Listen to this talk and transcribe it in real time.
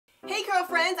Hey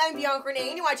girlfriends, I'm BiancaRenee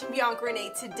and you're watching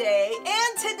BiancaReneeToday.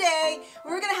 And today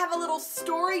we're gonna have a little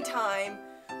story time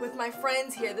with my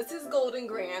friends here. This is Golden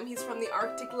Graham. He's from the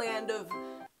Arctic land of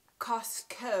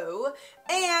Costco.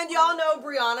 And y'all know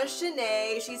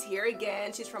BiancaReneeToday. She's here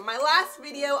again. She's from my last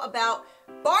video about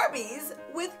Barbies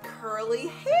with curly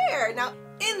hair. Now,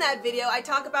 in that video, I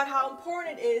talk about how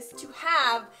important it is to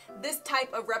have this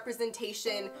type of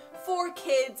representation for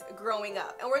kids growing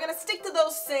up. And we're gonna stick to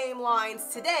those same lines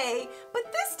today,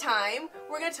 but this time,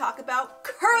 we're gonna talk about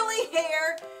curly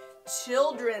hair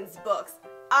children's books.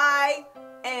 I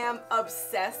am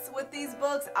obsessed with these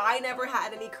books. I never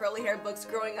had any curly hair books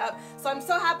growing up, so I'm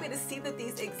so happy to see that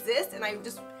these exist, and I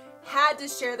just had to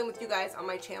share them with you guys on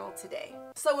my channel today.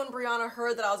 So when Brianna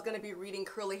heard that I was going to be reading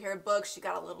curly hair books, she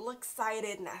got a little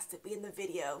excited and asked to be in the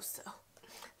video, so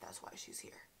that's why she's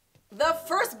here. The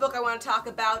first book I want to talk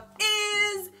about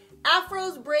is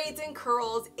Afros, Braids, and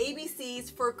Curls,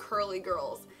 ABCs for Curly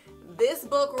Girls. This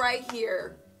book right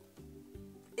here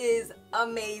is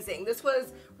amazing. This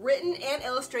was written and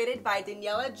illustrated by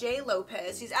Daniela J.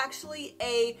 Lopez. She's actually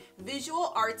a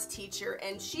visual arts teacher,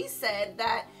 and she said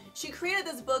that she created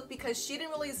this book because she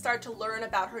didn't really start to learn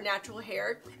about her natural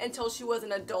hair until she was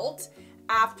an adult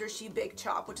after she big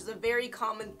chopped, which is a very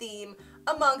common theme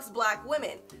amongst Black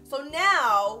women. So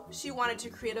now she wanted to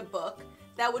create a book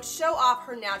that would show off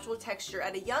her natural texture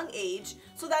at a young age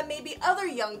so that maybe other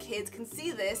young kids can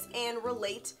see this and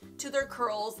relate to their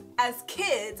curls as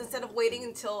kids instead of waiting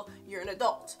until you're an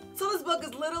adult. So this book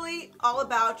is literally all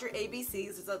about your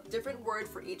ABCs. There's a different word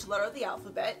for each letter of the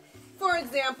alphabet. For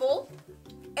example,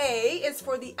 A is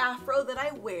for the afro that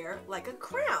I wear like a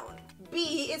crown.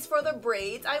 B is for the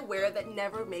braids I wear that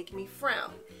never make me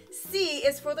frown. C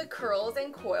is for the curls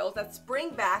and coils that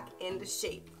spring back into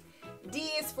shape. D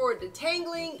is for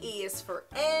detangling, E is for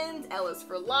ends, L is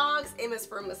for locks, M is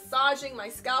for massaging my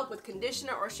scalp with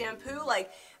conditioner or shampoo.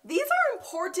 Like, these are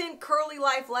important curly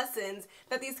life lessons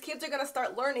that these kids are gonna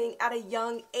start learning at a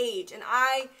young age, and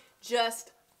I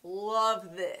just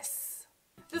love this.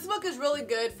 This book is really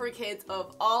good for kids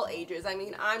of all ages. I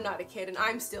mean, I'm not a kid and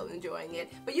I'm still enjoying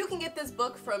it, but you can get this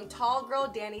book from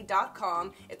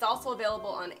tallgirldanny.com. It's also available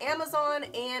on Amazon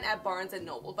and at Barnes &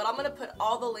 Noble, but I'm gonna put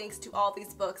all the links to all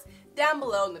these books down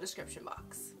below in the description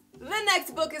box. The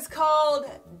next book is called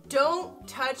Don't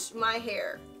Touch My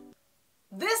Hair.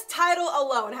 This title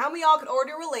alone, how many of y'all could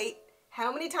already relate?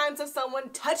 How many times has someone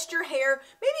touched your hair,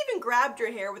 maybe even grabbed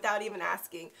your hair without even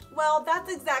asking? Well,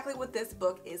 that's exactly what this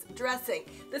book is addressing.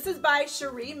 This is by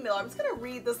Sharee Miller. I'm just gonna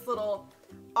read this little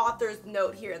author's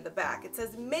note here in the back. It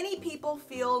says, many people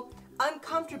feel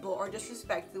uncomfortable or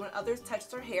disrespected when others touch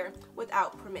their hair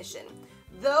without permission.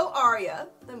 Though Arya,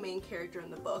 the main character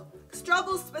in the book,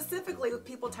 struggles specifically with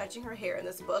people touching her hair in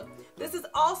this book, this is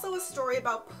also a story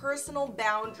about personal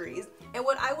boundaries and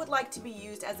what I would like to be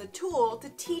used as a tool to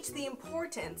teach the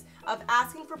importance of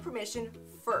asking for permission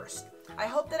first. I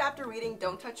hope that after reading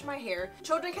Don't Touch My Hair,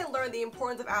 children can learn the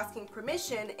importance of asking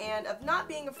permission and of not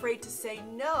being afraid to say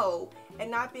no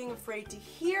and not being afraid to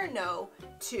hear no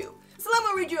too. So let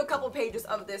me read you a couple pages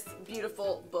of this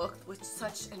beautiful book with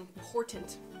such an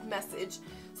important message.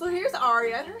 So here's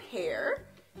Arya and her hair.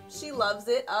 She loves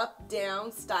it up,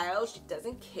 down, style. She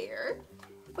doesn't care.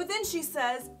 But then she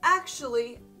says,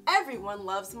 actually, everyone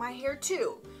loves my hair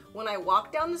too. When I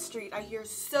walk down the street, I hear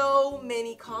so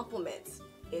many compliments.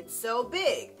 It's so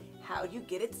big. How'd you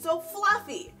get it so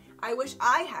fluffy? I wish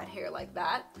I had hair like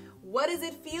that. What does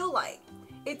it feel like?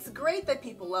 It's great that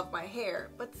people love my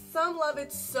hair, but some love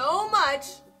it so much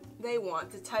they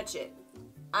want to touch it.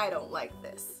 I don't like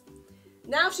this.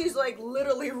 Now she's like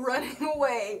literally running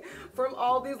away from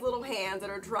all these little hands that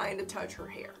are trying to touch her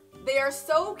hair. They are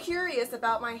so curious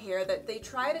about my hair that they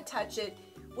try to touch it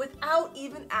without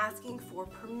even asking for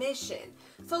permission.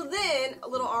 So then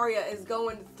little Arya is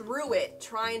going through it,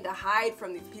 trying to hide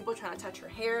from these people trying to touch her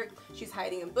hair. She's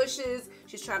hiding in bushes.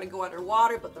 She's trying to go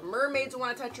underwater, but the mermaids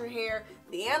want to touch her hair.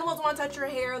 The animals want to touch her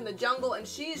hair in the jungle, and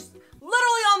she's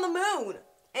literally on the moon.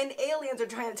 And aliens are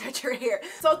trying to touch her hair.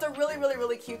 So it's a really, really,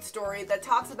 really cute story that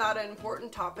talks about an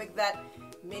important topic that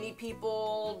many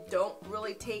people don't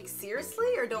really take seriously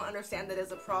or don't understand that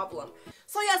is a problem.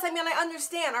 So yes, I mean, I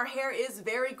understand our hair is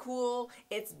very cool,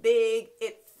 it's big,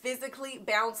 it physically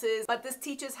bounces, but this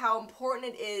teaches how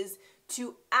important it is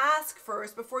to ask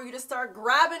first before you just start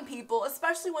grabbing people,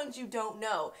 especially ones you don't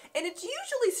know. And it's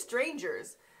usually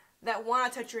strangers that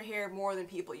want to touch your hair more than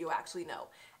people you actually know.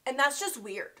 And that's just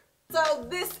weird. So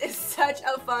this is such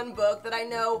a fun book that I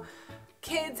know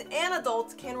kids and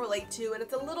adults can relate to, and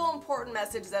it's a little important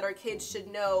message that our kids should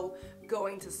know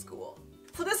going to school.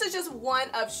 So this is just one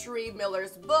of Sharee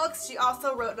Miller's books. She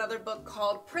also wrote another book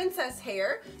called Princess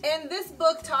Hair, and this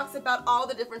book talks about all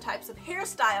the different types of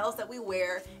hairstyles that we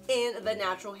wear in the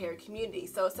natural hair community.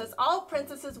 So it says all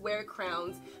princesses wear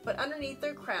crowns, but underneath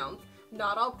their crowns,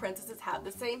 not all princesses have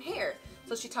the same hair.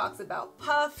 So she talks about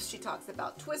puffs, she talks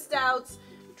about twist outs,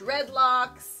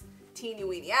 dreadlocks, teeny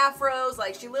weeny afros.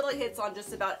 Like, she literally hits on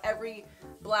just about every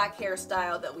black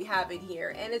hairstyle that we have in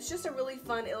here, and it's just a really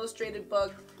fun illustrated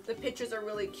book. The pictures are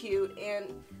really cute, and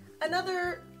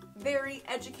another very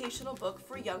educational book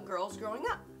for young girls growing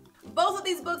up. Both of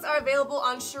these books are available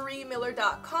on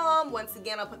ShareeMiller.com. Once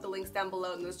again, I'll put the links down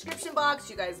below in the description box.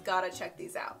 You guys gotta check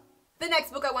these out. The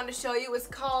next book I want to show you is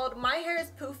called My Hair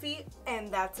is Poofy, and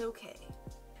That's Okay.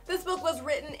 This book was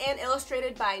written and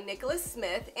illustrated by Nikkolas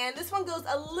Smith, and this one goes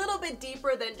a little bit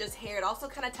deeper than just hair. It also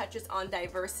kind of touches on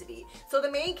diversity. So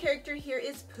the main character here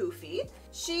is Poofy.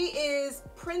 She is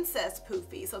Princess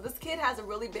Poofy, so this kid has a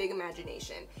really big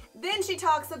imagination. Then she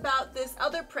talks about this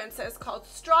other princess called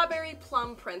Strawberry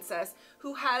Plum Princess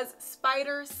who has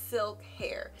spider silk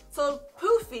hair. So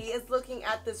Poofy is looking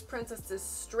at this princess's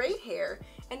straight hair,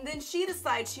 and then she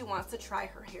decides she wants to try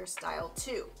her hairstyle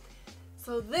too.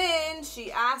 So then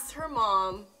she asks her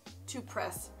mom to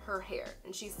press her hair,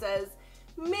 and she says,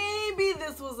 maybe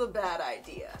this was a bad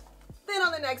idea. Then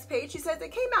on the next page, she says,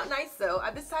 it came out nice though.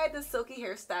 I've decided the silky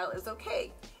hairstyle is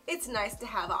okay. It's nice to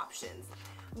have options.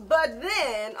 But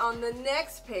then on the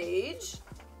next page,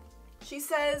 she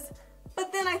says,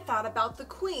 but then I thought about the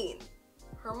queen,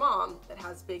 her mom that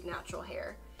has big natural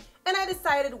hair. And I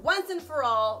decided once and for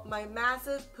all, my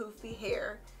massive poofy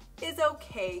hair is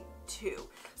okay too.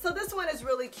 So this one is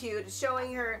really cute,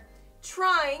 showing her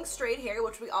trying straight hair,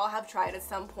 which we all have tried at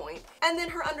some point, and then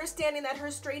her understanding that her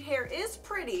straight hair is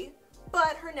pretty,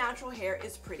 but her natural hair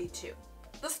is pretty too.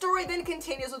 The story then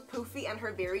continues with Poofy and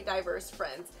her very diverse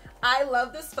friends. I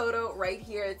love this photo right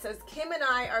here. It says, Kim and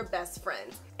I are best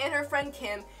friends, and her friend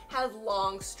Kim has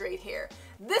long straight hair.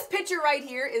 This picture right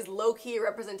here is low-key a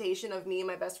representation of me and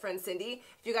my best friend Cindy.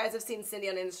 If you guys have seen Cindy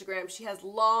on Instagram, she has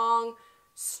long,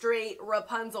 straight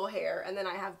Rapunzel hair, and then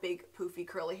I have big poofy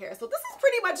curly hair. So this is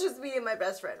pretty much just me and my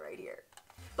best friend right here.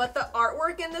 But the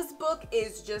artwork in this book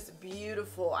is just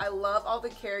beautiful. I love all the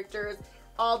characters,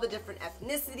 all the different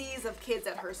ethnicities of kids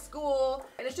at her school,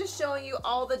 and it's just showing you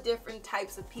all the different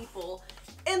types of people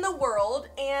in the world,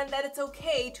 and that it's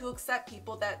okay to accept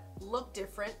people that look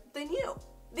different than you.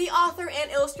 The author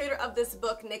and illustrator of this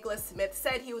book, Nikkolas Smith,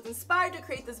 said he was inspired to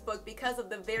create this book because of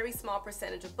the very small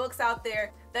percentage of books out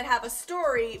there that have a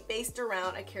story based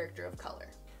around a character of color.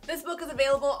 This book is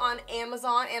available on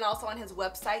Amazon and also on his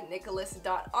website,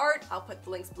 nikkolas.art. I'll put the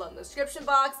links below in the description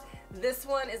box. This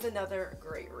one is another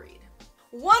great read.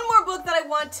 One more book that I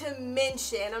want to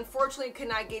mention, unfortunately could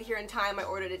not get here in time, I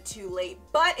ordered it too late,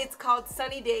 but it's called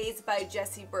Sunny Days by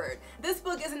Byrd. This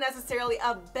book isn't necessarily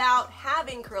about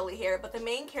having curly hair, but the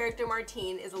main character,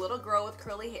 Martine, is a little girl with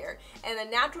curly hair, and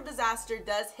a natural disaster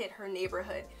does hit her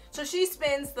neighborhood. So she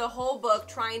spends the whole book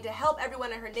trying to help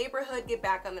everyone in her neighborhood get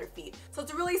back on their feet. So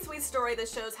it's a really sweet story that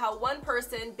shows how one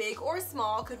person, big or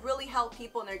small, could really help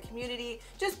people in their community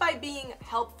just by being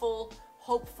helpful,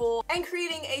 hopeful, and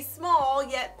creating a small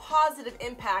yet positive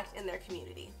impact in their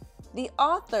community. The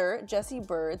author,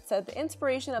 Byrd, said the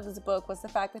inspiration of this book was the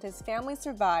fact that his family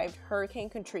survived Hurricane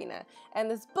Katrina, and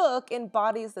this book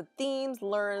embodies the themes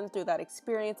learned through that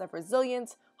experience of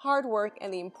resilience, hard work,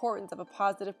 and the importance of a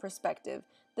positive perspective,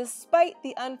 despite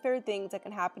the unfair things that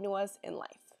can happen to us in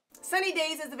life. Sunny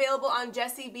Days is available on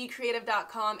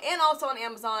JessieBCreative.com and also on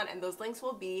Amazon, and those links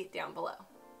will be down below.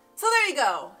 So there you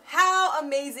go. How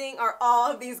amazing are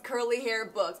all of these curly hair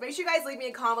books? Make sure you guys leave me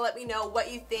a comment, let me know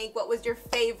what you think, what was your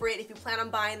favorite, if you plan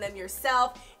on buying them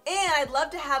yourself, and I'd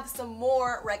love to have some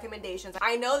more recommendations.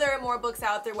 I know there are more books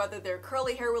out there, whether they're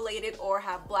curly hair related or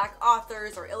have black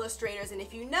authors or illustrators, and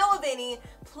if you know of any,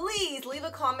 please leave a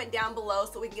comment down below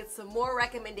so we can get some more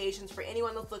recommendations for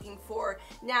anyone that's looking for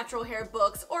natural hair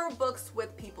books or books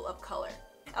with people of color.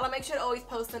 And I'll make sure to always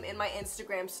post them in my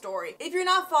Instagram story. If you're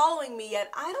not following me yet,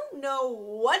 I don't know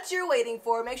what you're waiting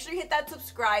for. Make sure you hit that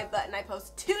subscribe button. I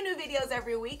post 2 new videos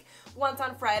every week, once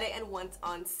on Friday and once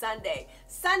on Sunday.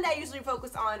 Sunday, I usually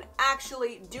focus on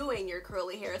actually doing your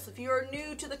curly hair. So if you're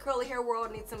new to the curly hair world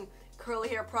and need some curly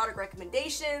hair product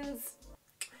recommendations,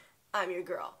 I'm your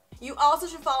girl. You also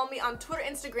should follow me on Twitter,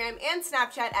 Instagram, and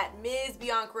Snapchat at Ms.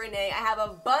 BiancaRenee. I have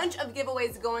a bunch of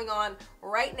giveaways going on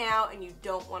right now, and you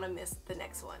don't want to miss the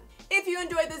next one. If you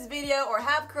enjoyed this video or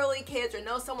have curly kids or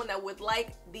know someone that would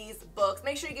like these books,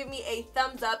 make sure you give me a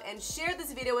thumbs up and share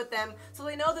this video with them so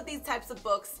they know that these types of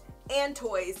books and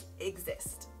toys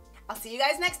exist. I'll see you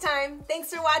guys next time.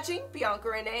 Thanks for watching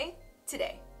BiancaRenee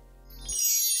today.